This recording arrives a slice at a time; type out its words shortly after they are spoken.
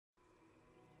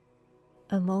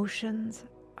Emotions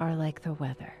are like the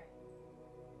weather.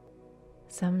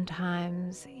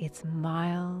 Sometimes it's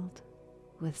mild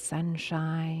with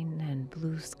sunshine and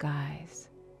blue skies.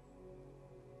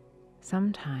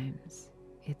 Sometimes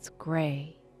it's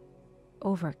gray,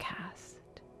 overcast,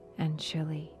 and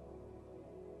chilly.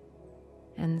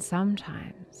 And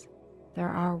sometimes there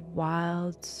are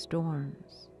wild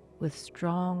storms with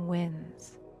strong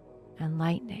winds and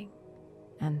lightning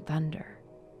and thunder.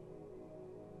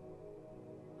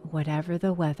 Whatever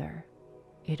the weather,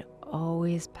 it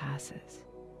always passes.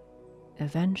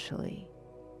 Eventually,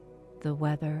 the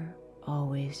weather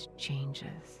always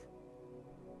changes.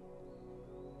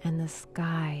 And the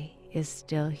sky is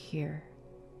still here.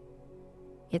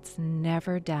 It's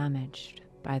never damaged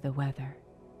by the weather,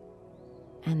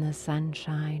 and the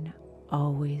sunshine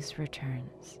always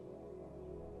returns.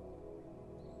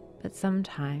 But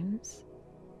sometimes,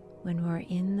 when we're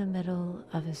in the middle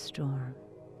of a storm,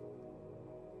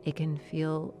 it can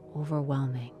feel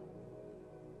overwhelming,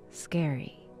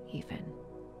 scary even.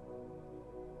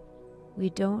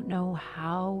 We don't know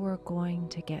how we're going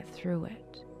to get through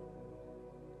it.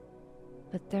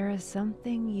 But there is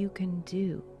something you can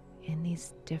do in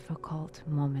these difficult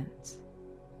moments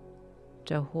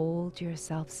to hold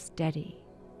yourself steady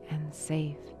and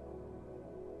safe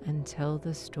until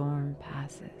the storm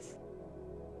passes.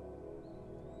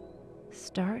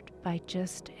 Start by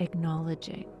just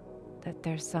acknowledging that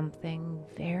there's something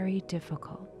very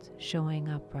difficult showing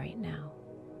up right now.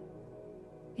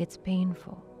 It's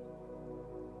painful.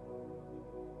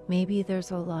 Maybe there's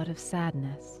a lot of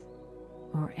sadness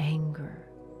or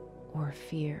anger or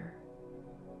fear.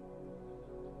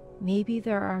 Maybe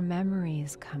there are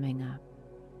memories coming up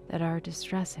that are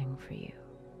distressing for you.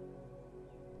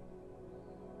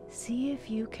 See if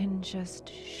you can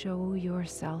just show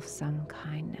yourself some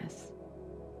kindness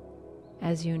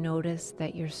as you notice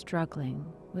that you're struggling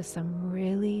with some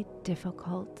really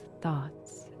difficult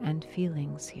thoughts and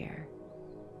feelings here.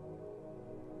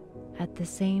 At the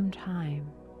same time,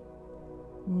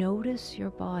 notice your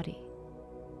body.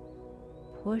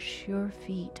 Push your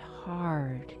feet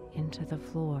hard into the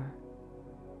floor.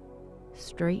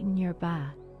 Straighten your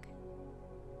back.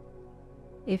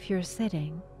 If you're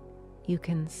sitting, you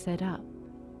can sit up.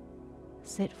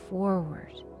 Sit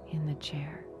forward in the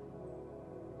chair.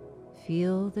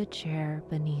 Feel the chair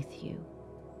beneath you.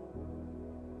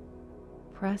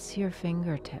 Press your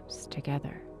fingertips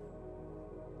together.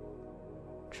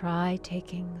 Try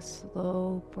taking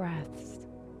slow breaths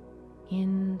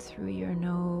in through your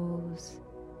nose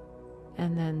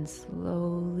and then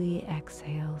slowly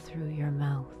exhale through your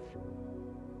mouth.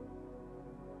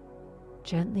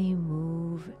 Gently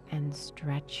move and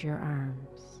stretch your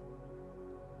arms.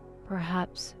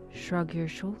 Perhaps shrug your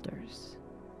shoulders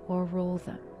or roll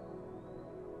them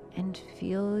and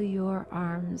feel your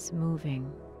arms moving.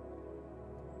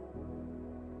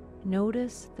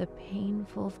 Notice the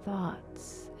painful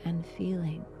thoughts and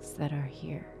feelings that are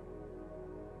here.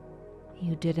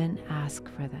 You didn't ask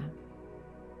for them.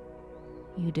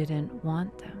 You didn't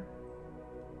want them.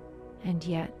 And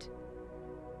yet,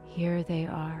 here they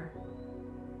are.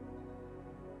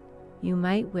 You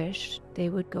might wish they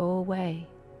would go away,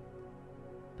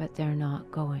 but they're not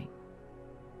going.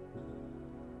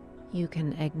 You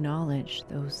can acknowledge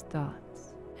those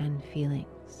thoughts and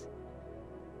feelings.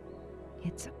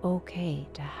 It's okay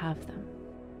to have them.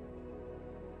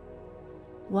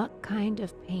 What kind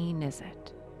of pain is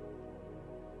it?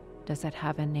 Does it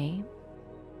have a name?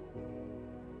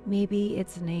 Maybe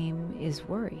its name is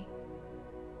worry,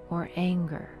 or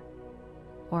anger,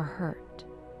 or hurt.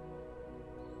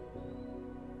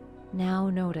 Now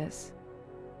notice,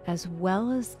 as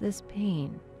well as this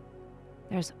pain,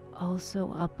 there's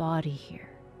also a body here.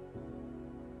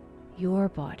 Your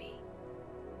body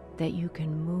that you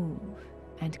can move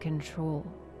and control.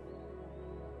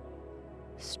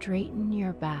 Straighten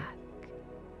your back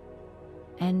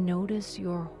and notice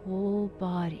your whole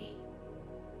body.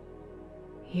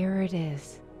 Here it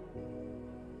is.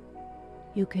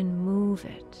 You can move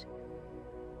it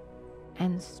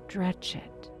and stretch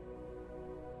it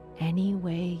any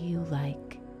way you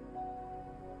like.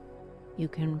 You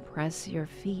can press your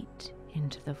feet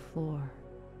into the floor,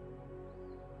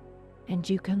 and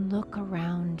you can look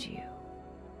around you.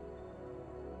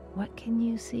 What can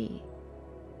you see?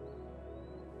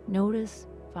 Notice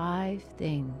 5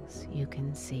 things you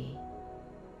can see.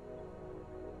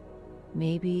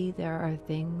 Maybe there are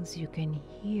things you can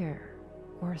hear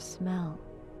or smell.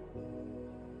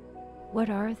 What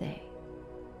are they?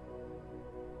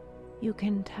 You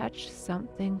can touch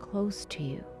something close to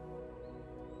you.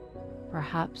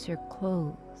 Perhaps your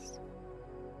clothes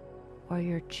or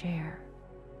your chair.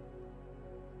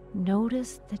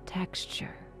 Notice the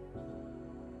texture.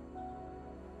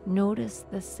 Notice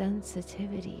the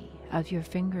sensitivity of your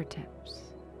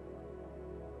fingertips.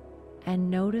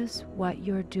 And notice what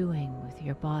you're doing with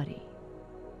your body.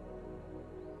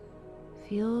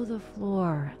 Feel the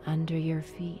floor under your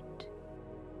feet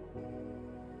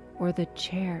or the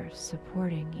chair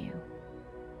supporting you.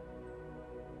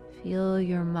 Feel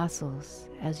your muscles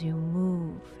as you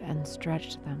move and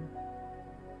stretch them.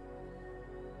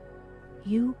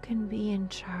 You can be in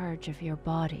charge of your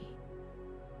body.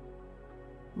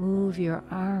 Move your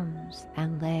arms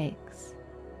and legs.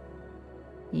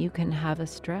 You can have a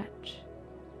stretch.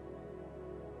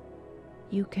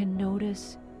 You can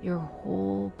notice your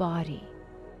whole body,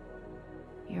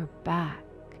 your back,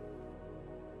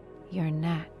 your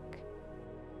neck,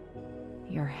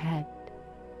 your head,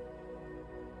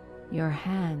 your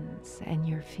hands and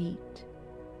your feet.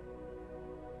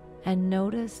 And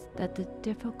notice that the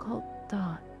difficult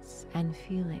thoughts and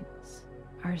feelings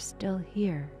are still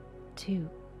here too.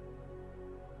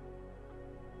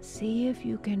 See if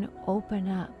you can open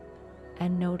up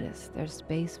and notice there's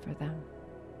space for them.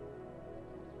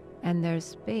 And there's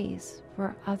space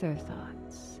for other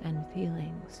thoughts and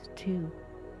feelings too.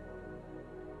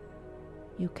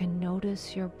 You can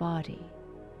notice your body,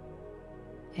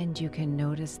 and you can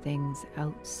notice things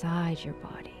outside your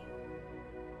body.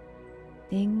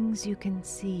 Things you can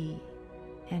see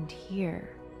and hear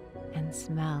and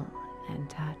smell and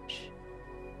touch.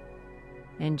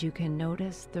 And you can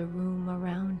notice the room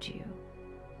around you.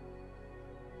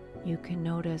 You can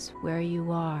notice where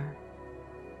you are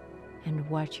and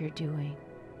what you're doing.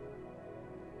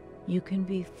 You can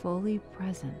be fully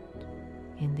present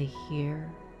in the here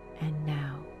and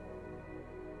now.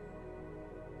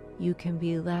 You can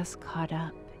be less caught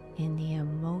up in the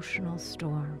emotional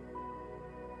storm,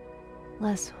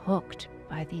 less hooked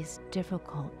by these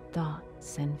difficult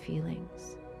thoughts and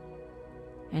feelings,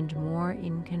 and more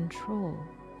in control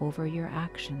over your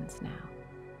actions now.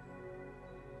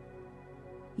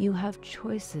 You have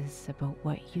choices about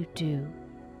what you do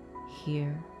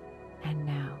here and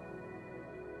now.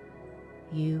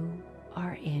 You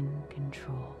are in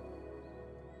control.